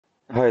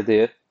Hi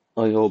there.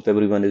 I hope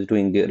everyone is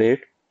doing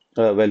great.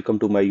 Welcome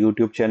to my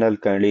YouTube channel.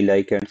 Kindly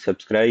like and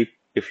subscribe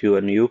if you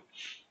are new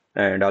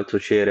and also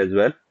share as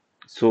well.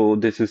 So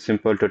this is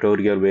simple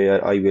tutorial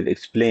where I will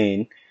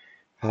explain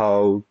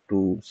how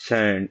to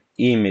send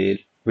email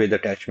with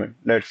attachment.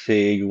 Let's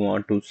say you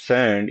want to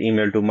send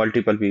email to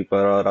multiple people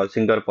or a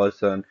single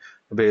person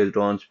based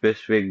on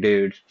specific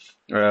dates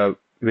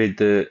with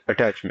the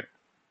attachment.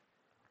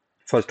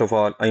 First of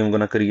all, I am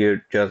gonna create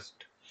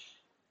just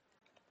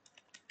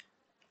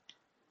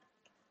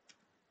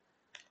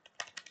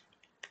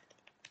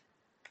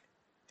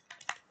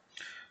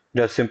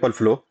simple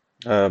flow,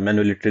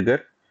 manually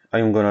trigger. I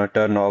am gonna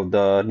turn off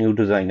the new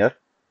designer.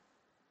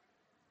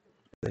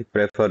 I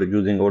prefer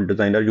using old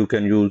designer. You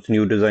can use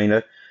new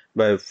designer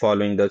by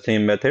following the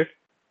same method.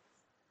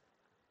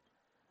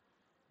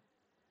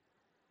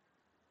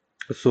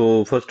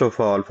 So first of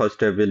all, first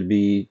step will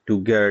be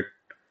to get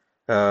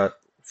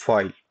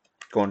file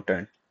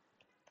content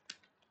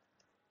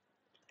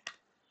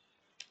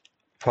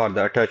for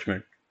the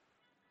attachment.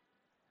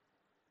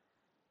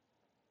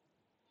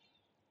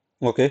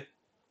 Okay.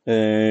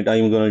 And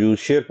I'm gonna use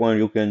SharePoint.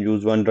 You can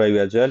use OneDrive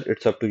as well.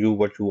 It's up to you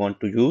what you want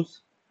to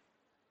use.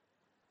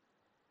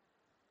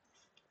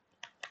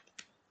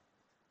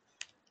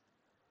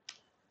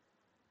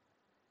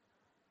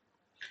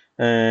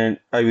 And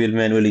I will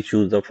manually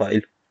choose the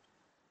file.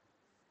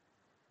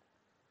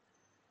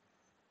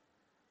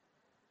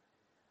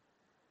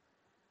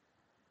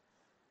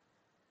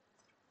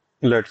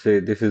 Let's say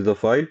this is the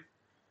file.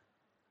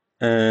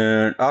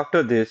 And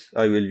after this,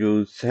 I will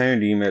use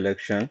send email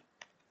action.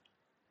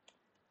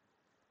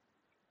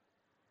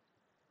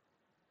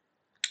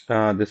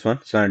 This one,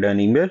 send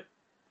an email.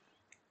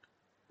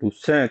 To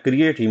send,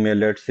 create email,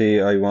 let's say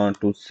I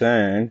want to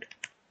send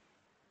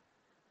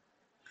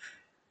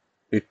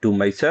it to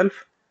myself.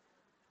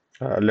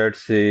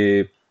 Let's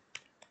say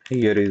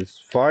here is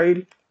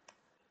file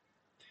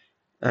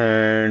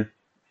and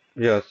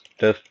just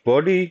test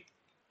body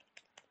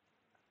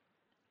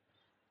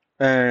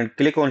and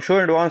click on show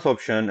advanced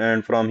option,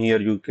 and from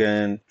here you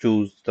can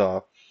choose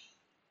the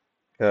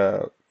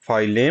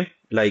file name.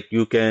 Like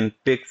you can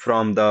pick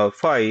from the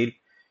file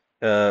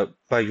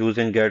by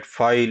using get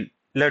file.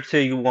 Let's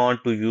say you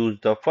want to use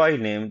the file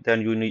name,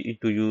 then you need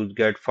to use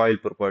get file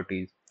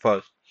properties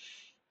first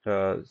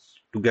uh,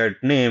 to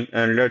get name.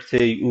 And let's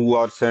say you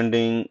are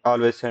sending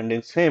always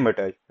sending same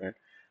attachment,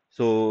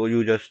 so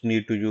you just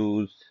need to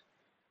use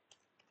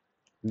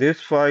this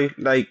file.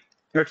 Like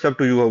it's up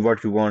to you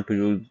what you want to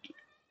use.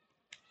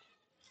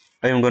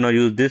 I am gonna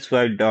use this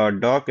file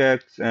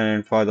docx,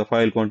 and for the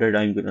file content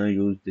I'm gonna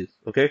use this.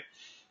 Okay.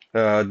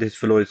 This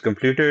flow is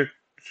completed.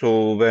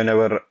 So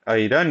whenever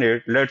I run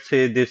it, let's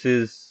say this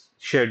is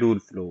schedule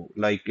flow,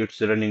 like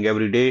it's running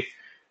every day.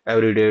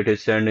 Every day it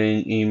is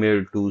sending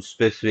email to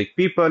specific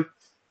people.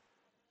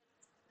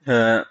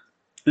 Uh,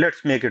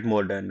 let's make it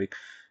more dynamic.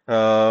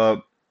 Uh,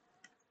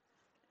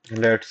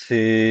 let's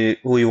say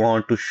we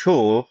want to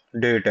show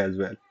date as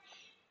well.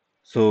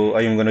 So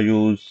I am gonna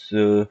use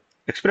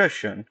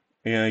expression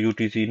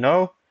UTC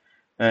now,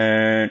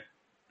 and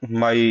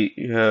my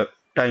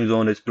time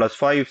zone is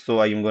 +5, so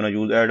I am gonna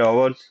use add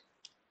hours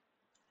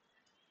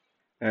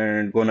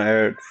and gonna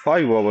add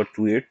 5 hours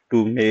to it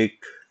to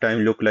make time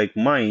look like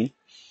mine.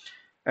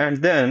 And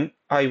then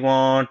I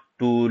want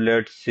to,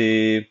 let's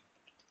say,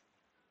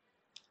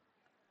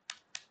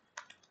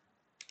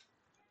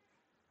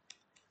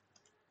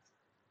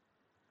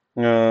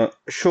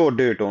 show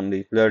date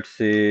only. Let's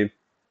say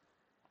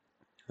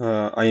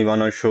I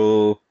wanna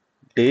show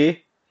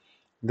day,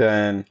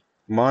 then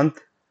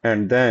month,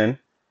 and then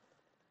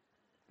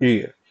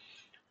year.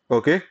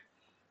 Okay.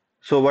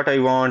 So what I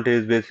want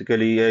is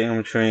basically I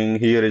am showing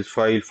here is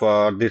file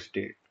for this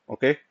date.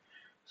 Okay.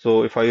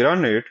 So if I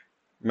run it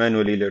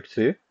manually, let's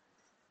say,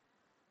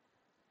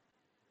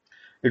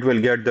 it will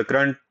get the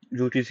current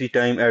UTC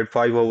time, add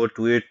 5 hours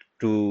to it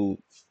to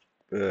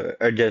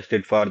adjust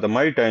it for the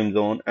my time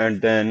zone, and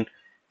then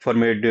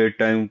format date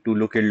time to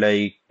look it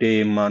like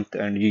day, month,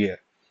 and year.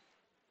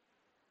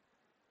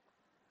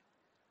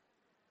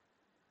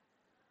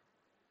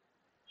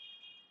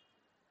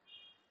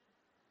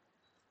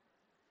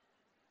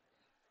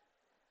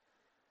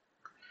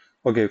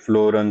 Okay,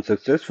 flow run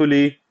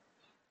successfully.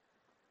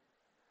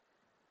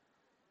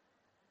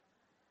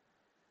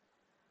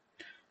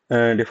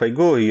 And if I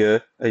go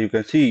here, you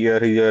can see here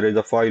is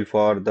a file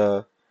for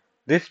the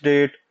this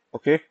date.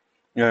 Okay,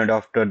 and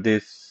after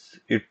this,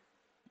 it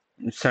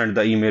send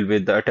the email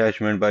with the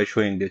attachment by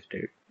showing this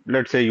date.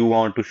 Let's say you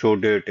want to show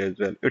date as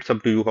well. It's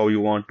up to you how you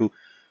want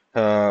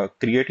to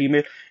create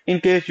email.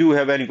 In case you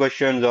have any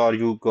questions or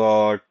you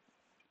got,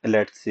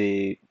 let's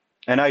say,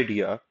 an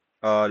idea,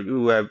 or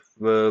you have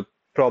a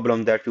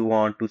problem that you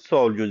want to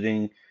solve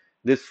using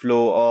this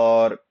flow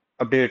or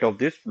update of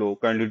this flow,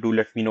 kindly do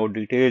let me know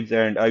details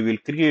and I will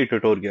create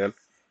tutorial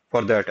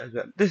for that as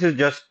well. This is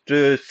just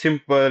a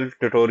simple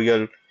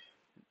tutorial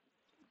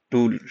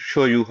to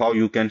show you how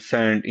you can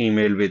send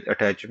email with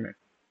attachment.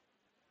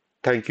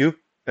 Thank you.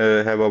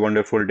 Have a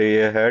wonderful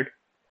day ahead.